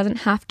 diabetes doesn't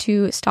have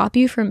to stop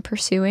you from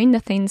pursuing the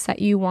things that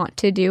you want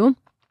to do.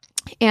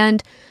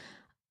 And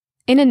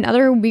in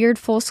another weird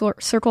full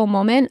circle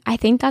moment, I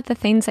think that the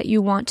things that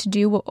you want to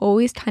do will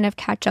always kind of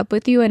catch up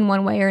with you in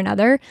one way or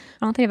another.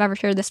 I don't think I've ever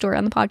shared this story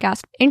on the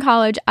podcast. In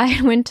college,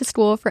 I went to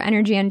school for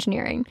energy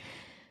engineering.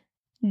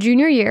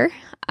 Junior year,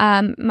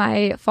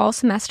 my fall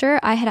semester,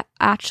 I had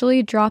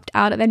actually dropped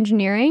out of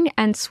engineering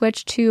and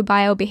switched to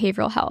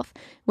biobehavioral health,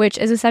 which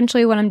is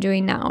essentially what I'm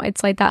doing now.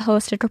 It's like that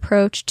holistic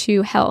approach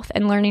to health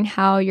and learning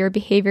how your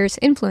behaviors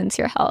influence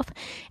your health.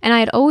 And I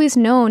had always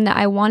known that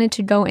I wanted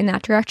to go in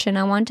that direction.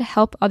 I wanted to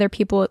help other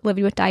people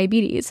living with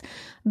diabetes.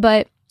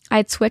 But I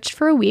had switched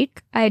for a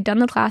week. I had done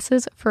the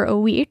classes for a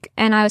week,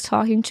 and I was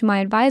talking to my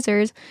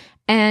advisors,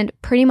 and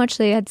pretty much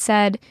they had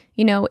said,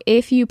 you know,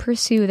 if you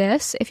pursue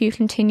this, if you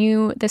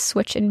continue this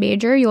switch in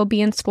major, you'll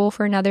be in school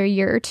for another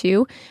year or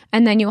 2,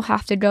 and then you'll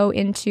have to go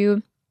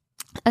into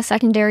a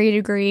secondary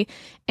degree.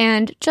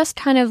 And just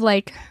kind of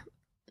like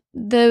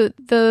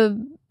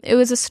it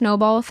was a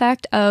snowball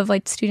effect of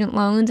like student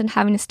loans and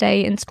having to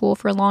stay in school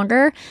for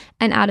longer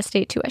and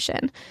out-of-state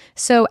tuition.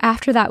 So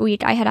after that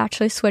week, I had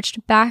actually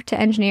switched back to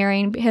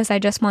engineering because I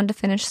just wanted to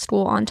finish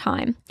school on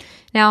time.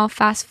 Now,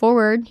 fast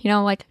forward,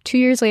 like 2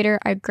 years later,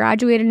 I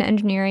graduated in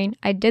engineering.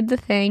 I did the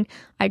thing.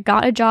 I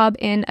got a job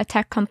in a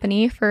tech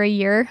company for a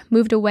year,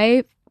 moved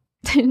away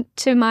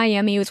to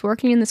Miami, was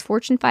working in this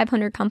Fortune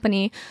 500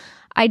 company.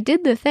 I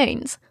did the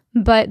things,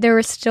 but there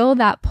was still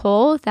that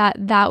pull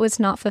that was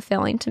not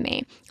fulfilling to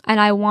me. And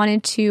I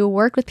wanted to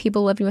work with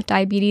people living with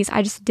diabetes.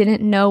 I just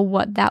didn't know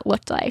what that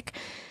looked like.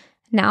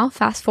 Now,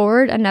 fast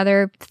forward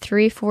another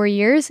 3-4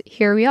 years,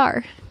 here we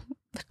are,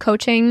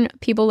 coaching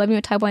people living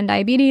with type 1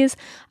 diabetes.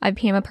 I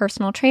became a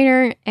personal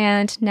trainer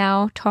and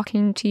now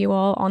talking to you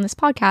all on this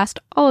podcast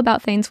all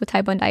about things with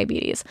type 1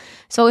 diabetes.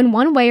 So in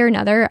one way or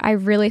another, I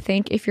really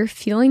think if you're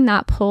feeling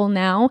that pull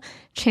now,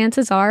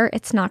 chances are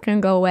it's not going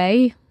to go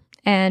away,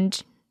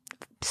 and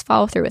just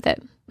follow through with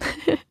it.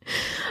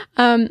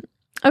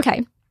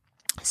 Okay,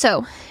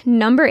 so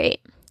number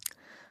 8.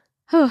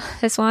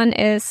 This one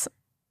is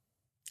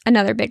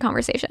another big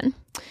conversation.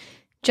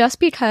 Just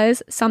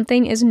because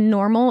something is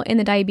normal in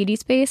the diabetes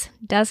space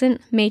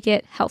doesn't make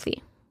it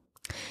healthy.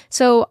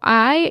 So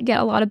I get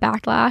a lot of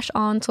backlash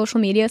on social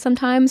media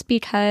sometimes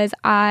because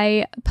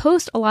I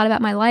post a lot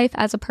about my life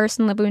as a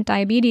person living with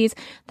diabetes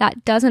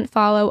that doesn't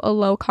follow a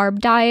low-carb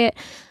diet.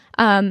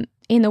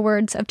 In the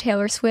words of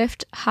Taylor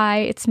Swift, "Hi,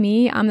 it's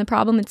me. I'm the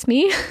problem. It's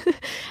me."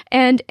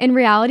 And in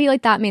reality,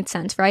 like, that made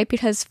sense, right?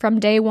 Because from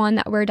day one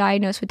that we're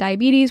diagnosed with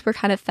diabetes, we're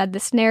kind of fed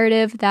this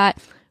narrative that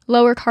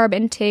lower carb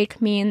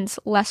intake means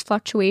less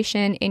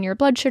fluctuation in your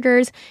blood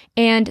sugars,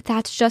 and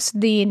that's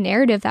just the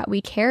narrative that we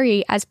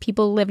carry as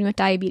people living with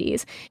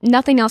diabetes.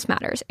 Nothing else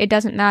matters. It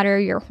doesn't matter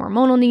your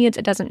hormonal needs.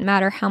 It doesn't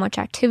matter how much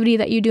activity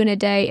that you do in a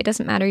day. It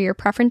doesn't matter your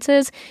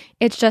preferences.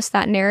 It's just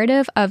that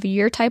narrative of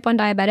you're type 1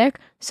 diabetic,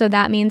 so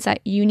that means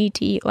that you need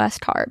to eat less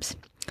carbs.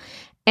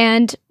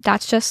 And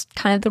that's just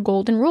kind of the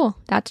golden rule.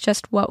 That's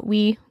just what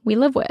we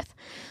live with.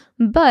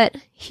 But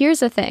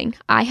here's the thing.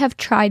 I have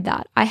tried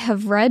that. I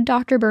have read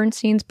Dr.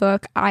 Bernstein's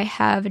book. I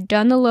have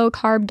done the low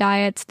carb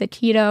diets, the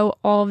keto,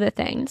 all of the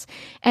things.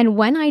 And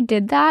when I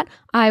did that,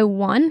 I,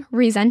 1,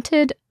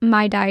 resented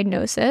my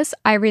diagnosis.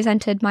 I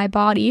resented my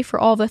body for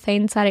all the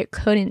things that it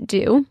couldn't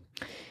do.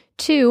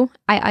 2,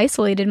 I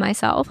isolated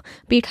myself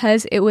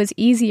because it was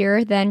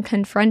easier than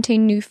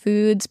confronting new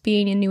foods,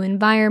 being in new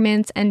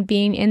environments, and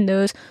being in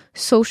those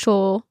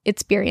social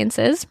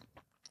experiences.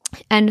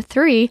 And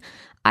 3,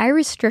 I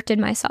restricted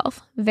myself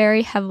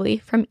very heavily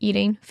from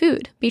eating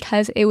food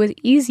because it was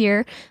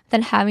easier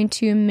than having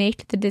to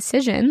make the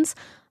decisions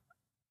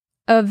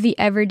of the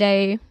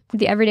everyday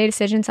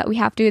decisions that we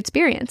have to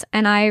experience.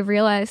 And I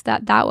realized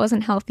that that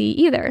wasn't healthy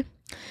either.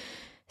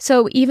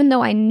 So even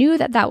though I knew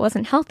that that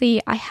wasn't healthy,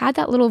 I had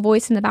that little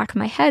voice in the back of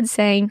my head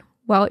saying,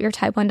 well, you're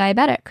type 1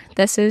 diabetic.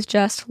 This is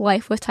just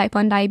life with type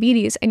 1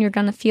 diabetes, and you're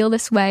going to feel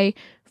this way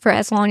for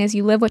as long as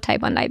you live with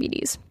type 1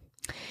 diabetes.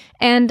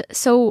 And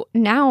so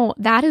now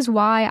that is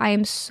why I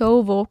am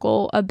so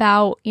vocal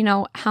about,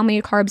 how many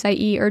carbs I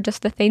eat or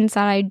just the things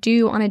that I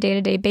do on a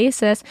day-to-day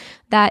basis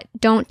that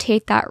don't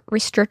take that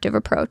restrictive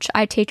approach.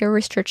 I take a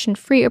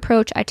restriction-free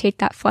approach. I take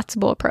that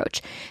flexible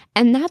approach.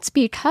 And that's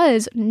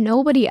because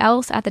nobody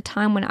else at the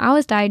time when I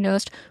was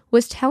diagnosed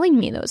was telling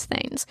me those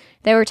things.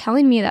 They were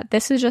telling me that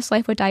this is just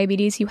life with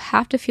diabetes. You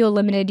have to feel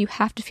limited. You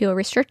have to feel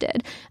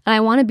restricted. And I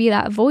want to be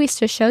that voice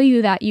to show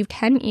you that you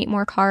can eat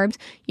more carbs,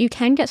 you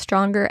can get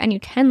stronger, and you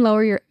can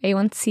lower your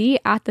A1C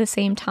at the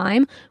same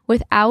time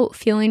without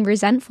feeling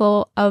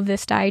resentful of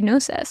this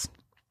diagnosis.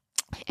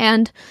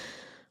 And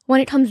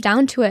when it comes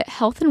down to it,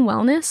 health and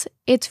wellness,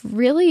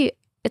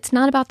 it's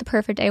not about the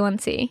perfect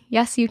A1C.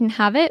 Yes, you can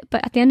have it,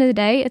 but at the end of the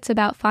day, it's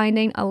about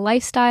finding a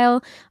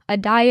lifestyle, a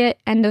diet,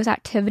 and those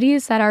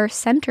activities that are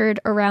centered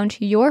around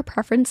your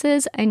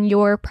preferences and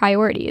your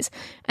priorities.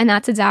 And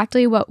that's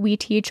exactly what we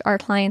teach our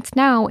clients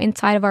now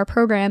inside of our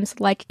programs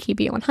like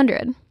Keep It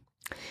 100.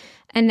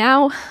 And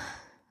now,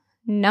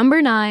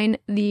 number 9,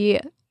 the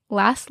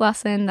last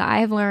lesson that I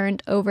have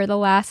learned over the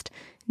last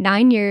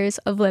 9 years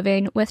of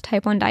living with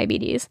type 1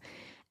 diabetes.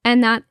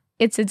 And that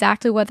it's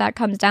exactly what that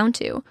comes down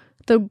to.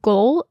 The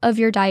goal of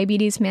your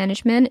diabetes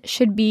management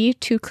should be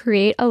to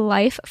create a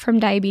life from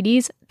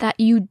diabetes that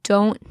you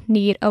don't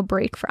need a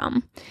break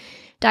from.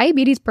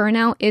 Diabetes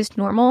burnout is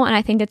normal, and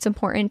I think it's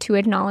important to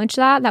acknowledge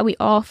that we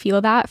all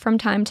feel that from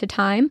time to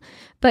time.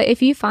 But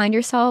if you find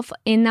yourself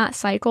in that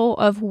cycle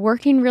of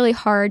working really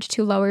hard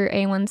to lower your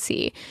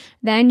A1C,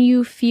 then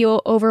you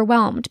feel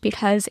overwhelmed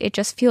because it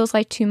just feels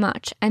like too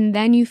much, and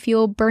then you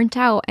feel burnt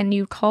out and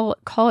you call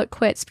it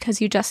quits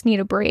because you just need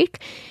a break.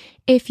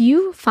 If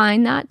you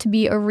find that to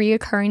be a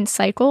reoccurring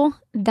cycle,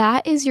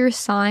 that is your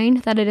sign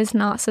that it is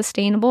not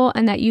sustainable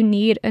and that you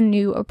need a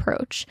new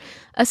approach.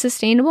 A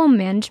sustainable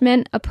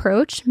management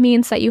approach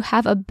means that you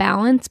have a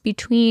balance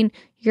between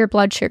your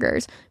blood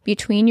sugars,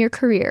 between your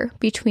career,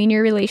 between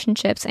your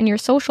relationships and your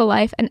social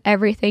life and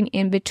everything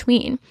in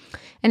between.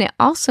 And it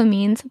also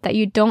means that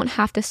you don't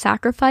have to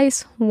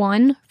sacrifice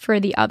one for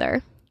the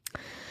other.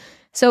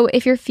 So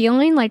if you're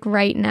feeling like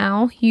right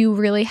now you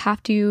really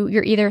have to,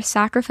 you're either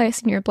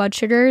sacrificing your blood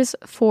sugars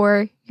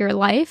for your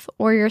life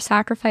or you're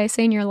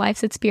sacrificing your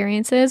life's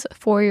experiences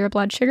for your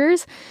blood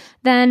sugars,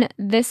 then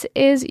this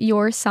is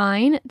your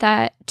sign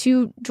that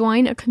to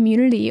join a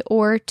community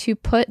or to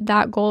put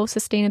that goal of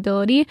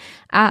sustainability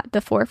at the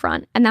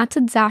forefront. And that's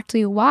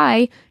exactly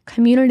why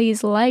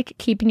communities like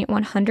Keeping It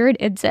 100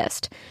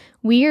 exist.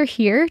 We are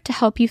here to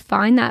help you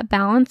find that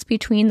balance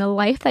between the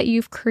life that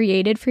you've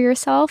created for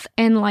yourself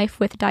and life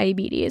with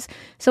diabetes.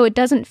 So it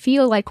doesn't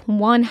feel like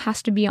one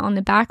has to be on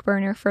the back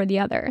burner for the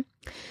other.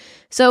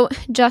 So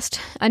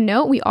just a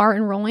note, we are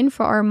enrolling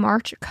for our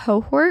March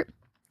cohort.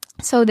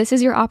 So this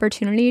is your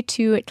opportunity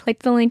to click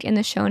the link in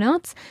the show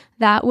notes.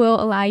 That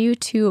will allow you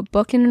to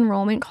book an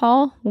enrollment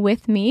call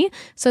with me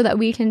so that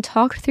we can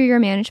talk through your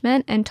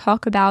management and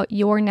talk about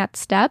your next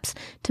steps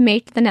to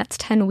make the next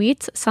 10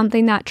 weeks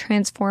something that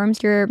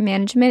transforms your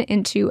management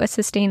into a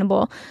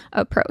sustainable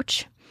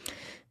approach.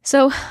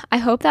 So I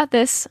hope that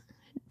this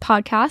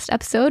podcast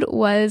episode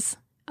was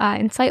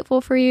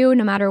insightful for you,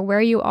 no matter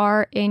where you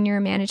are in your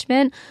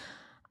management.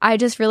 I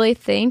just really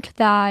think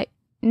that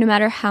no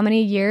matter how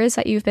many years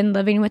that you've been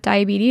living with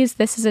diabetes,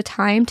 this is a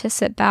time to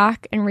sit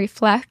back and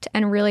reflect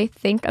and really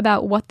think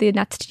about what the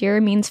next year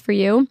means for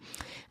you.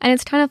 And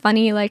it's kind of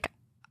funny, like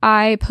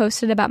I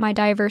posted about my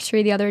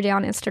Diversity the other day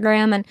on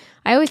Instagram, and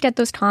I always get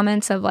those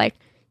comments of like,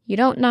 you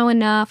don't know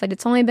enough, like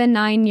it's only been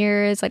 9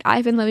 years, like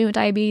I've been living with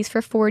diabetes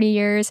for 40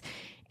 years.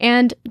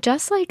 And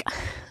just like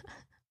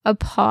a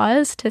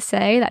pause to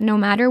say that no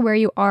matter where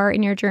you are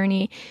in your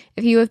journey,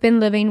 if you have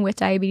been living with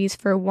diabetes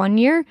for 1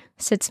 year,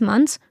 6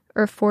 months,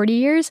 or 40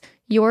 years,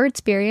 your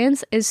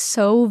experience is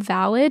so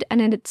valid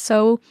and it's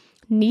so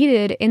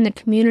needed in the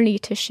community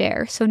to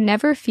share. So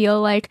never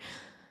feel like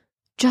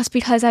just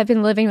because I've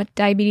been living with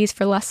diabetes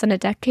for less than a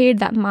decade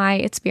that my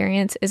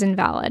experience is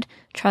invalid.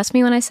 Trust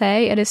me when I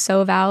say it is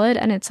so valid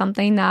and it's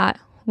something that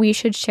we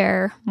should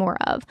share more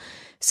of.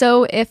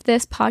 So if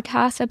this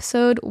podcast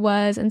episode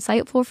was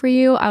insightful for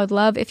you, I would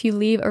love if you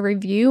leave a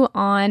review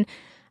on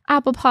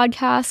Apple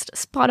Podcast,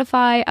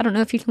 Spotify. I don't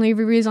know if you can leave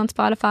reviews on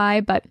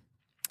Spotify, but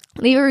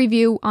leave a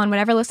review on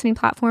whatever listening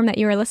platform that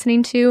you are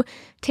listening to.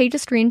 Take a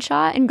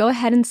screenshot and go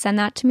ahead and send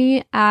that to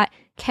me at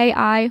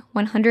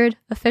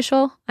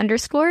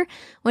KI100official_.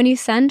 When you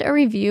send a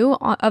review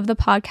of the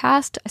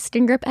podcast,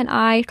 Sting Grip and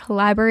I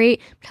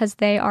collaborate because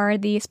they are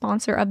the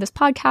sponsor of this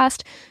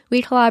podcast.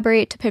 We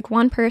collaborate to pick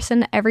one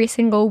person every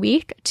single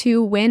week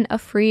to win a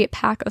free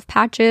pack of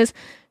patches.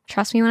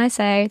 Trust me when I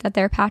say that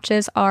their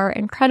patches are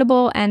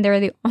incredible and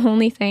they're the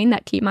only thing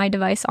that keep my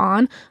device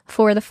on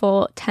for the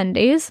full 10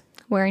 days.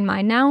 Wearing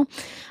mine now.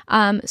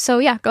 So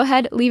yeah, go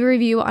ahead, leave a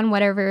review on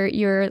whatever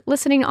you're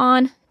listening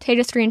on, take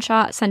a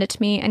screenshot, send it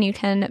to me, and you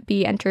can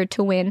be entered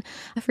to win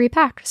a free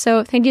pack.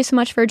 So thank you so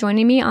much for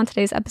joining me on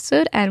today's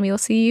episode, and we will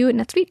see you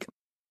next week.